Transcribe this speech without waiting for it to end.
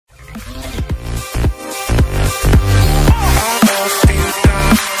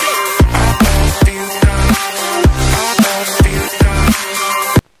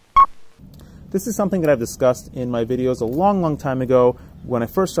This is something that I've discussed in my videos a long time ago when I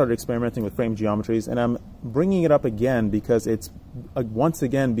first started experimenting with frame geometries, and I'm bringing it up again because it's once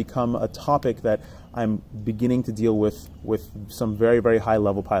again become a topic that I'm beginning to deal with some very high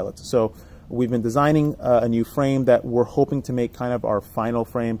level pilots. So we've been designing a new frame that we're hoping to make kind of our final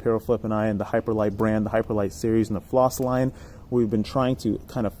frame, Pyroflip and I, and the Hyperlight brand, the Hyperlight series, and the Floss line. We've been trying to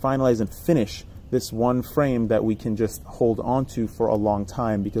kind of finalize and finish this one frame that we can just hold on to for a long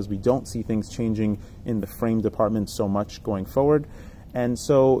time because we don't see things changing in the frame department so much going forward. And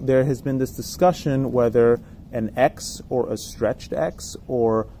so there has been this discussion whether an X or a stretched X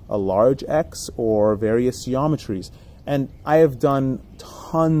or a large X or various geometries. And I have done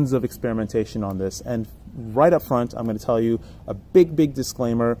tons of experimentation on this, and right up front I'm going to tell you a big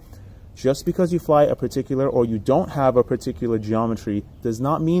disclaimer. Just because you fly a particular or you don't have a particular geometry does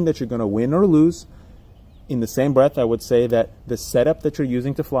not mean that you're going to win or lose. In the same breath, I would say that the setup that you're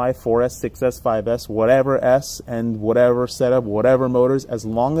using to fly 4S, 6S, 5S, whatever S and whatever setup, whatever motors, as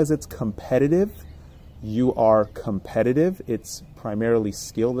long as it's competitive, you are competitive. It's primarily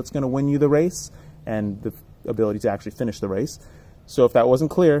skill that's going to win you the race and the ability to actually finish the race. So if that wasn't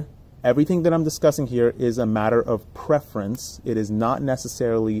clear, everything that I'm discussing here is a matter of preference. It is not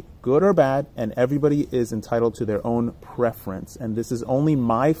necessarily good or bad, and everybody is entitled to their own preference. And this is only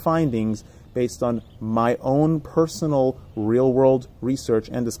my findings based on my own personal real-world research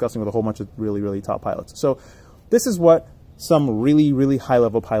and discussing with a whole bunch of really top pilots. So this is what some really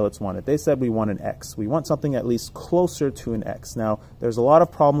high-level pilots wanted. They said we want an X. We want something at least closer to an X. Now, there's a lot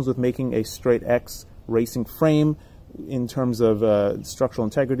of problems with making a straight X racing frame in terms of structural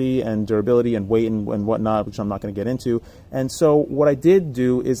integrity and durability and weight and whatnot, which I'm not going to get into. And so what I did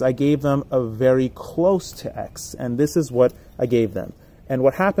do is I gave them a very close to X, and this is what I gave them. And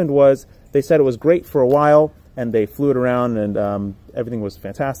what happened was they said it was great for a while, and they flew it around, and everything was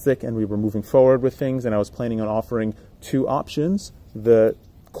fantastic, and we were moving forward with things, and I was planning on offering two options: the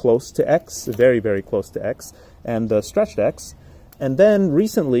close to X, very close to X, and the stretched X. And then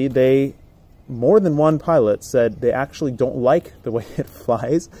recently more than one pilot said they actually don't like the way it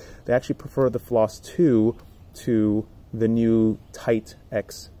flies. They actually prefer the Floss 2 to the new tight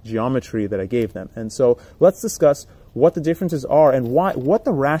X geometry that I gave them. And so let's discuss what the differences are and what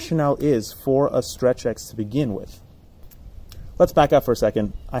the rationale is for a stretch X to begin with. Let's back up for a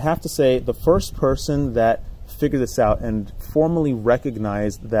second. I have to say the first person that figured this out and formally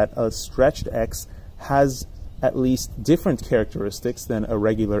recognized that a stretched X has at least different characteristics than a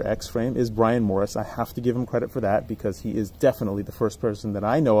regular X frame is Brian Morris. I have to give him credit for that because he is definitely the first person that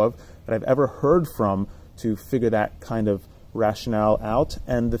I know of that I've ever heard from to figure that kind of rationale out.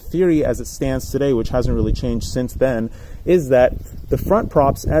 And the theory as it stands today, which hasn't really changed since then, is that the front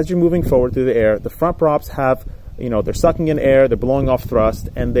props, as you're moving forward through the air, the front props have, they're sucking in air, they're blowing off thrust,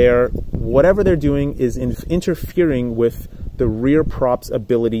 and whatever they're doing is interfering with the rear prop's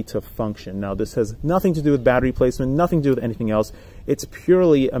ability to function. Now, this has nothing to do with battery placement, nothing to do with anything else. It's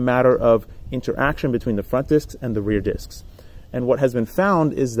purely a matter of interaction between the front discs and the rear discs. And what has been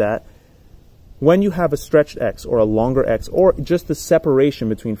found is that when you have a stretched X or a longer X, or just the separation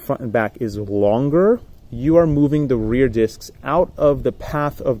between front and back is longer, you are moving the rear discs out of the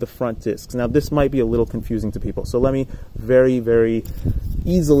path of the front discs. Now, this might be a little confusing to people, so let me very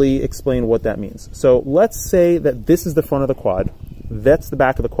easily explain what that means. So let's say that this is the front of the quad, that's the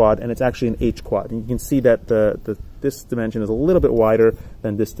back of the quad, and it's actually an H quad. And you can see that this dimension is a little bit wider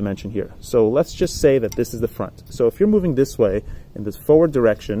than this dimension here. So let's just say that this is the front. So if you're moving this way in this forward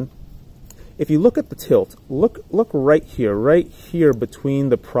direction, if you look at the tilt, look right here between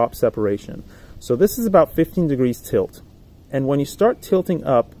the prop separation. So this is about 15 degrees tilt. And when you start tilting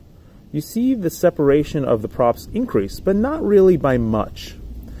up, you see the separation of the props increase, but not really by much.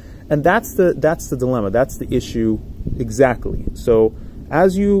 And that's the dilemma, that's the issue exactly. So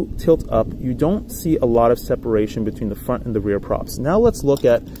as you tilt up, you don't see a lot of separation between the front and the rear props. Now let's look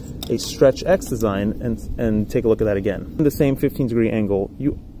at a stretch X design and take a look at that again. In the same 15-degree angle,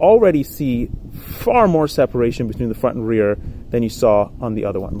 you already see far more separation between the front and rear than you saw on the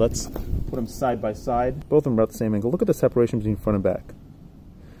other one. Let's put them side by side. Both of them are at the same angle. Look at the separation between front and back.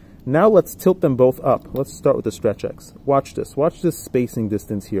 Now let's tilt them both up. Let's start with the stretch X. Watch this. Watch this spacing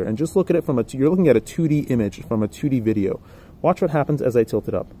distance here, and just look at it from you're looking at a 2D image from a 2D video. Watch what happens as I tilt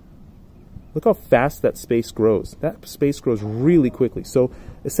it up. Look how fast that space grows. That space grows really quickly. So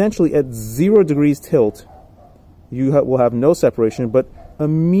essentially at 0 degrees tilt, you will have no separation, but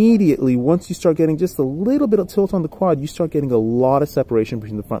immediately once you start getting just a little bit of tilt on the quad, you start getting a lot of separation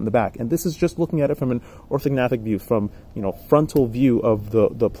between the front and the back. And this is just looking at it from an orthognathic view, from frontal view of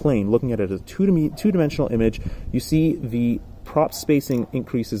the plane, looking at it as a two-dimensional image. You see the prop spacing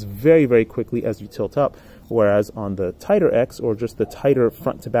increases very, very quickly as you tilt up, whereas on the tighter X, or just the tighter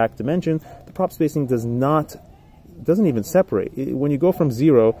front to back dimension, the prop spacing doesn't even separate. When you go from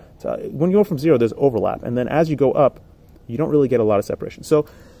zero, there's overlap, and then as you go up, you don't really get a lot of separation. So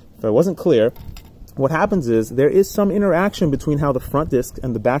if I wasn't clear, what happens is there is some interaction between how the front disc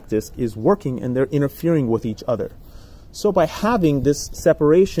and the back disc is working, and they're interfering with each other. So by having this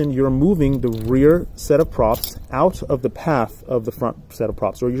separation, you're moving the rear set of props out of the path of the front set of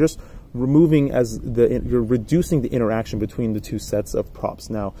props, or you're just removing you're reducing the interaction between the two sets of props.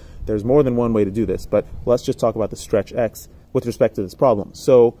 Now, there's more than one way to do this, but let's just talk about the stretch X with respect to this problem.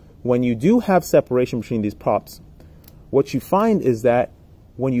 So when you do have separation between these props, what you find is that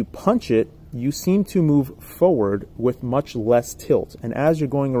when you punch it, you seem to move forward with much less tilt. And as you're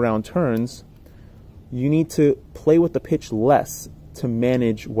going around turns, you need to play with the pitch less to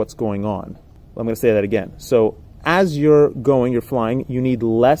manage what's going on. I'm going to say that again. So as you're flying, you need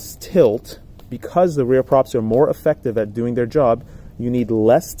less tilt. Because the rear props are more effective at doing their job, you need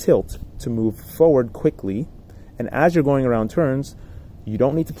less tilt to move forward quickly. And as you're going around turns, you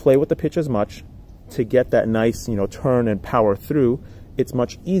don't need to play with the pitch as much to get that nice, turn and power through. It's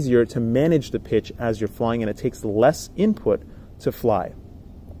much easier to manage the pitch as you're flying, and it takes less input to fly.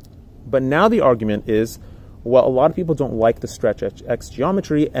 But now the argument is, well, a lot of people don't like the stretch X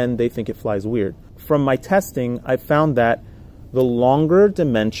geometry and they think it flies weird. From my testing, I found that the longer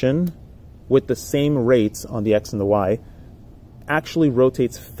dimension with the same rates on the X and the Y actually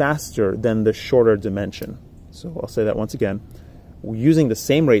rotates faster than the shorter dimension. So I'll say that once again. Using the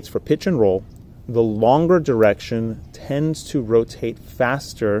same rates for pitch and roll, the longer direction tends to rotate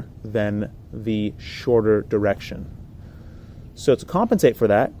faster than the shorter direction. So to compensate for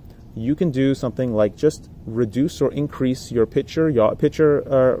that, you can do something like just reduce or increase your pitch or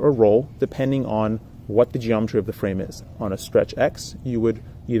roll depending on what the geometry of the frame is. On a stretch X, you would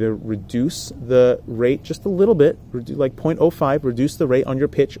either reduce the rate just a little bit, like 0.05, reduce the rate on your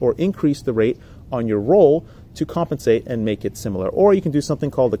pitch, or increase the rate on your roll to compensate and make it similar. Or you can do something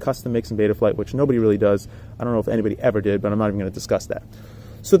called the custom mix in Betaflight, which nobody really does. I don't know if anybody ever did, but I'm not even going to discuss that.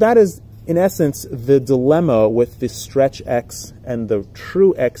 So that is, in essence, the dilemma with the stretch X and the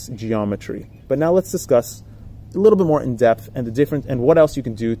true X geometry. But now let's discuss a little bit more in depth and the difference and what else you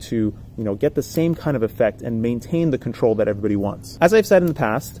can do to, get the same kind of effect and maintain the control that everybody wants. As I've said in the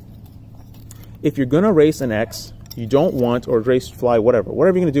past, if you're going to race an X, you don't want, or race, fly, whatever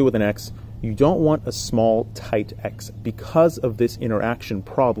you're going to do with an X, you don't want a small, tight X because of this interaction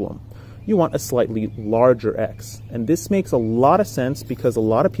problem. You want a slightly larger X. And this makes a lot of sense because a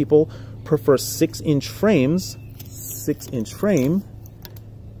lot of people prefer 6-inch frames, 6-inch frame,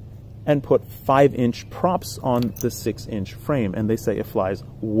 and put 5-inch props on the 6-inch frame. And they say it flies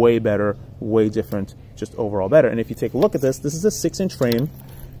way better, way different, just overall better. And if you take a look at this, this is a 6-inch frame,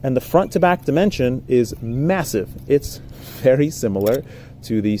 and the front to back dimension is massive. It's very similar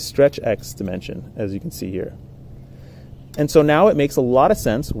to the stretch X dimension, as you can see here. And so now it makes a lot of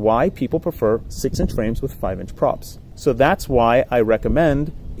sense why people prefer 6-inch frames with 5-inch props. So that's why I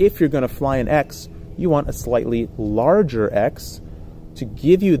recommend, if you're going to fly an X, you want a slightly larger X to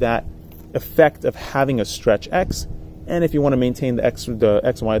give you that effect of having a stretch X. And if you want to maintain the X and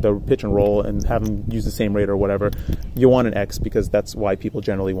Y, the pitch and roll, and have them use the same rate or whatever, you want an X because that's why people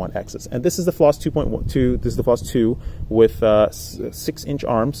generally want X's. And this is the Floss 2.2. This is the Floss 2 with 6-inch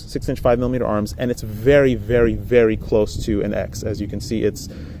arms, 6-inch 5mm arms, and it's very, very, very close to an X. As you can see, it's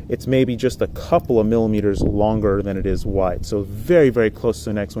maybe just a couple of millimeters longer than it is wide. So very, very close to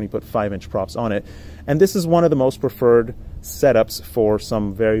an X when you put 5-inch props on it. And this is one of the most preferred setups for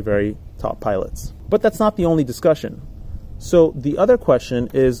some very, very top pilots. But that's not the only discussion. So the other question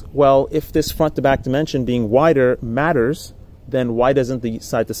is, well, if this front to back dimension being wider matters, then why doesn't the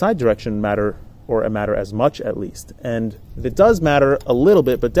side to side direction matter, or matter as much at least? And it does matter a little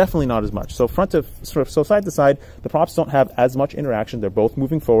bit, but definitely not as much. So side to side, the props don't have as much interaction. They're both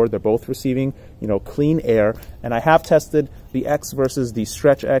moving forward. They're both receiving, clean air. And I have tested the X versus the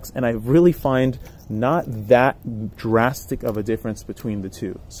stretch X, and I really find not that drastic of a difference between the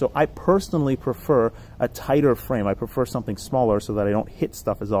two. So I personally prefer a tighter frame. I prefer something smaller so that I don't hit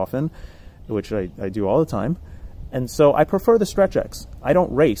stuff as often, which I do all the time. And so I prefer the stretch X. I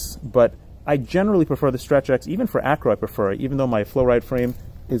don't race, but I generally prefer the stretch X. Even for Acro, I prefer it. Even though my flow ride frame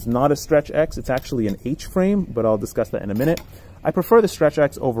is not a stretch X, it's actually an H frame, but I'll discuss that in a minute. I prefer the stretch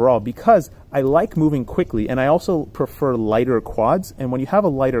X overall because I like moving quickly, and I also prefer lighter quads. And when you have a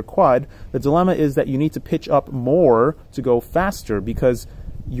lighter quad, the dilemma is that you need to pitch up more to go faster because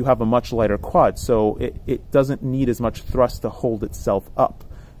you have a much lighter quad. So it doesn't need as much thrust to hold itself up.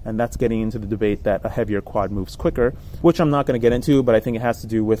 and that's getting into the debate that a heavier quad moves quicker, which I'm not going to get into, but I think it has to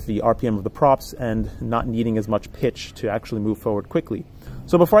do with the RPM of the props and not needing as much pitch to actually move forward quickly.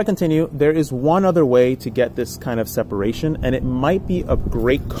 So before I continue, there is one other way to get this kind of separation, and it might be a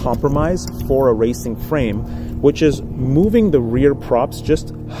great compromise for a racing frame, which is moving the rear props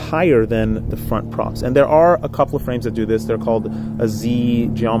just higher than the front props. And there are a couple of frames that do this. They're called a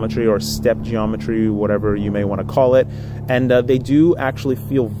Z geometry or step geometry, whatever you may want to call it. And they do actually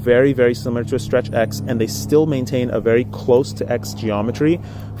feel very, very similar to a Stretch X, and they still maintain a very close to X geometry.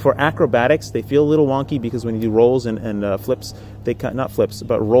 For acrobatics, they feel a little wonky because when you do rolls and flips, they not flips,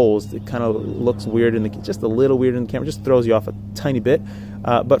 but rolls, it kind of looks weird in the, just a little weird in the camera, just throws you off a tiny bit.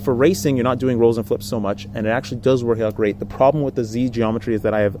 But for racing, you're not doing rolls and flips so much, and it actually does work out great. The problem with the Z geometry is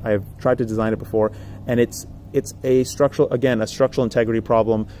that I have tried to design it before, and it's a structural, again, a structural integrity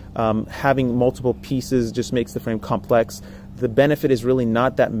problem. Having multiple pieces just makes the frame complex. The benefit is really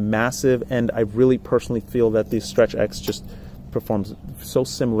not that massive, and I really personally feel that the Stretch X just performs so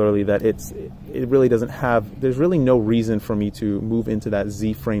similarly that it really doesn't have, there's really no reason for me to move into that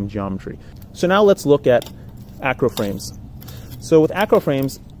Z frame geometry. So now let's look at Acro frames. So with Acro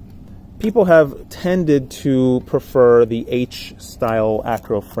frames, people have tended to prefer the H-style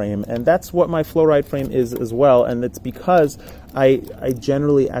Acro frame, and that's what my flow ride frame is as well, and it's because I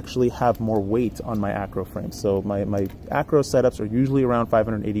generally actually have more weight on my Acro frame. So my Acro setups are usually around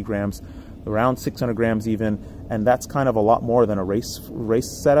 580 grams, around 600 grams even, and that's kind of a lot more than a race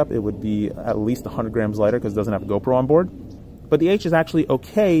setup. It would be at least 100 grams lighter because it doesn't have a GoPro on board. But the H is actually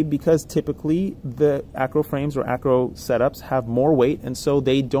okay because typically the Acro frames or Acro setups have more weight, and so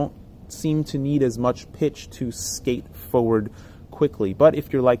they don't seem to need as much pitch to skate forward quickly. But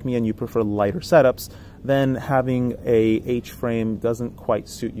if you're like me and you prefer lighter setups, then having a H frame doesn't quite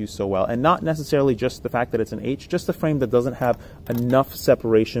suit you so well. And not necessarily just the fact that it's an H, just the frame that doesn't have enough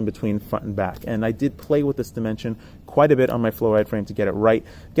separation between front and back. And I did play with this dimension quite a bit on my flow ride frame to get it right,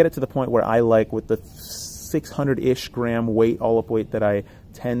 get it to the point where I like with the 600-ish gram weight, all-up weight that I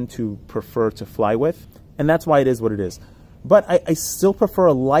tend to prefer to fly with. And that's why it is what it is. But I still prefer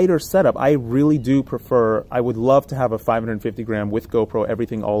a lighter setup. I really do prefer, I would love to have a 550 gram with GoPro,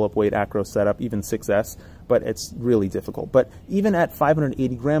 everything all-up weight Acro setup, even 6S, but it's really difficult. But even at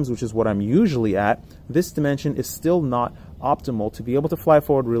 580 grams, which is what I'm usually at, this dimension is still not optimal to be able to fly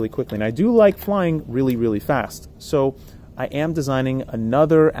forward really quickly. And I do like flying really, really fast. So I am designing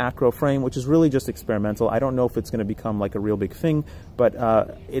another Acro frame, which is really just experimental. I don't know if it's going to become like a real big thing, but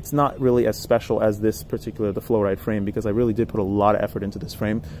it's not really as special as this particular, the flow ride frame, because I really did put a lot of effort into this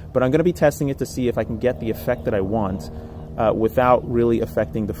frame. But I'm going to be testing it to see if I can get the effect that I want without really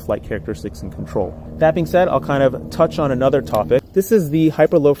affecting the flight characteristics and control. That being said, I'll kind of touch on another topic. This is the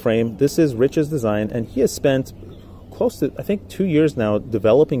Hyperlow frame. This is Rich's design, and he has spent close to, I think, 2 years now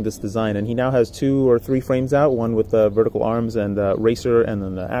developing this design, and he now has 2 or 3 frames out, one with the vertical arms and racer, and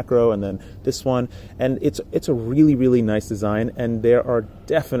then the Acro, and then this one. And it's a really, really nice design, and there are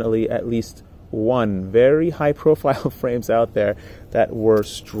definitely at least one very high profile frames out there that were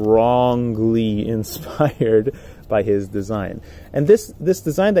strongly inspired by his design. And this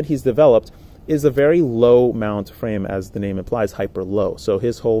design that he's developed is a very low mount frame, as the name implies, hyper low. So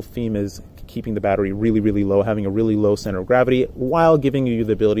his whole theme is keeping the battery really, really low, having a really low center of gravity, while giving you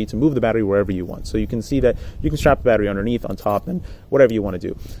the ability to move the battery wherever you want. So you can see that you can strap the battery underneath, on top, and whatever you want to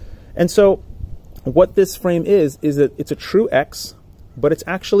do. And so what this frame is that it's a true X, but it's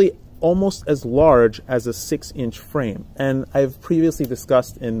actually almost as large as a 6-inch frame. And I've previously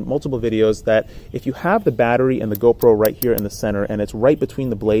discussed in multiple videos that if you have the battery and the GoPro right here in the center, and it's right between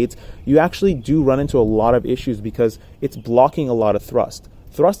the blades, you actually do run into a lot of issues because it's blocking a lot of thrust.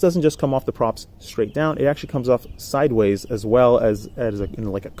 Thrust doesn't just come off the props straight down, it actually comes off sideways as well as in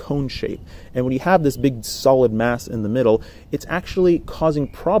like a cone shape. And when you have this big solid mass in the middle, it's actually causing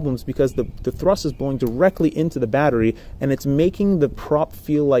problems because the thrust is blowing directly into the battery, and it's making the prop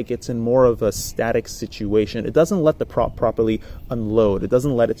feel like it's in more of a static situation. It doesn't let the prop properly unload. It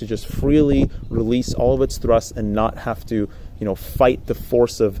doesn't let it to just freely release all of its thrust and not have to, you know, fight the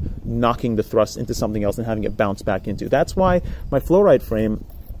force of knocking the thrust into something else and having it bounce back into. That's why my flow ride frame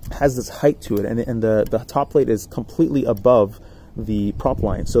has this height to it, and the top plate is completely above the prop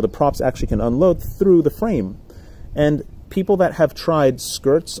line. So the props actually can unload through the frame. And people that have tried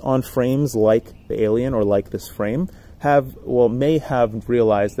skirts on frames like the Alien or like this frame may have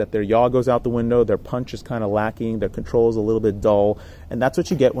realized that their yaw goes out the window, their punch is kind of lacking, their control is a little bit dull, and that's what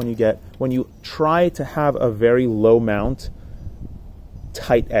you get when you try to have a very low mount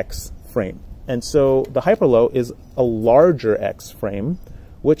tight X frame. And so the Hyperlow is a larger X frame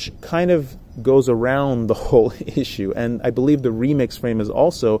which kind of goes around the whole issue. And I believe the Remix frame is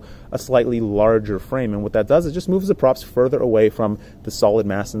also a slightly larger frame, and what that does is just moves the props further away from the solid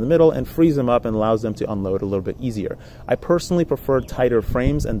mass in the middle and frees them up and allows them to unload a little bit easier. I personally prefer tighter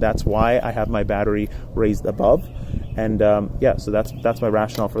frames, and that's why I have my battery raised above. And yeah, so that's my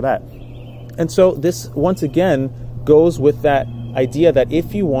rationale for that. And so this once again goes with that idea that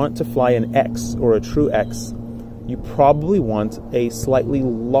if you want to fly an X or a true X, you probably want a slightly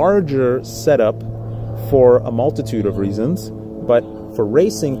larger setup for a multitude of reasons, but for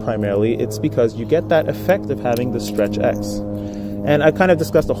racing primarily, it's because you get that effect of having the stretch X. And I've kind of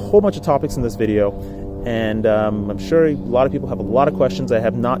discussed a whole bunch of topics in this video, and I'm sure a lot of people have a lot of questions. I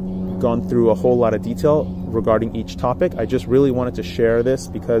have not gone through a whole lot of detail regarding each topic. I just really wanted to share this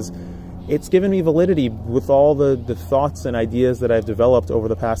because it's given me validity with all the thoughts and ideas that I've developed over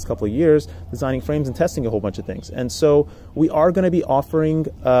the past couple of years, designing frames and testing a whole bunch of things. And so we are going to be offering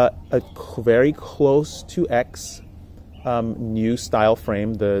a very close to X new style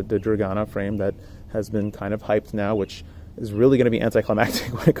frame, the Dragana frame that has been kind of hyped now, which is really going to be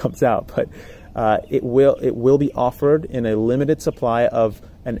anticlimactic when it comes out. But it will be offered in a limited supply of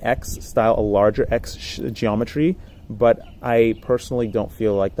an X style, a larger X geometry. But I personally don't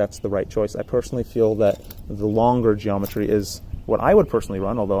feel like that's the right choice. I personally feel that the longer geometry is what I would personally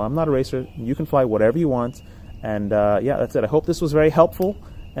run, although I'm not a racer. You can fly whatever you want. And yeah, that's it. I hope this was very helpful.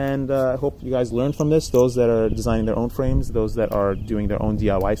 And I hope you guys learned from this, those that are designing their own frames, those that are doing their own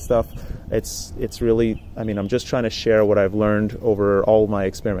DIY stuff. It's really, I mean, I'm just trying to share what I've learned over all my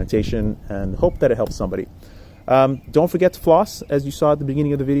experimentation and hope that it helps somebody. Don't forget to floss, as you saw at the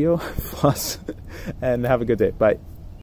beginning of the video. Floss, and have a good day. Bye.